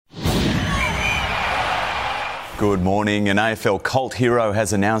Good morning. An AFL cult hero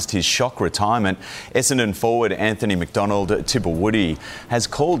has announced his shock retirement. Essendon forward Anthony McDonald-Tibble-Woody has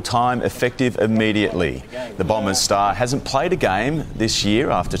called time effective immediately. The Bombers star hasn't played a game this year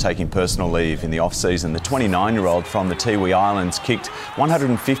after taking personal leave in the off-season. The 29-year-old from the Tiwi Islands kicked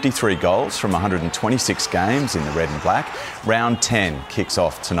 153 goals from 126 games in the red and black. Round 10 kicks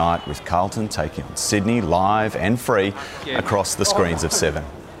off tonight with Carlton taking on Sydney live and free across the screens of 7.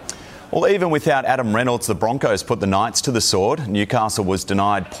 Well, even without Adam Reynolds, the Broncos put the Knights to the sword. Newcastle was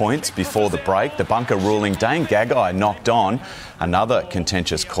denied points before the break. The bunker ruling Dane Gagai knocked on. Another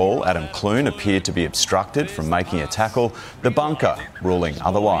contentious call. Adam Clune appeared to be obstructed from making a tackle. The bunker ruling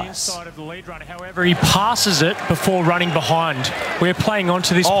otherwise. However, he passes it before running behind. We're playing on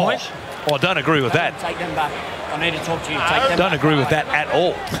to this point. Well, I don't agree with that. Take them back. I need to talk to you. Don't agree with that at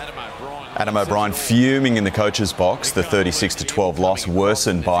all. Adam O'Brien fuming in the coach's box. The 36-12 loss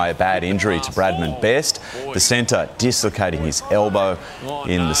worsened by a bad injury to Bradman Best, the centre dislocating his elbow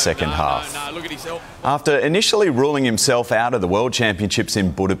in the second half. After initially ruling himself out of the World Championships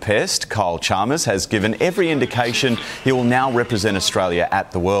in Budapest, Kyle Chalmers has given every indication he will now represent Australia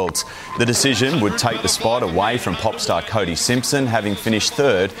at the Worlds. The decision would take the spot away from pop star Cody Simpson, having finished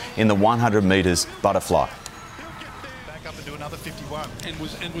third in the 100 metres butterfly. Another 51 and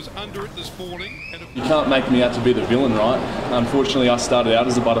was under it this morning. You can't make me out to be the villain, right? Unfortunately, I started out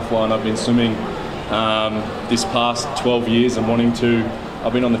as a butterfly and I've been swimming this past 12 years and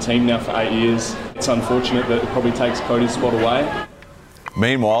I've been on the team now for 8 years. It's unfortunate that it probably takes Cody's spot away.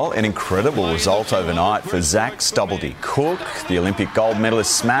 Meanwhile, an incredible result overnight for Zach Stubblety-Cook. The Olympic gold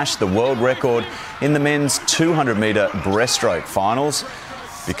medalist smashed the world record in the men's 200-metre breaststroke finals,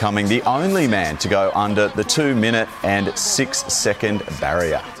 becoming the only man to go under the 2-minute and 6-second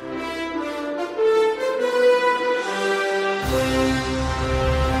barrier.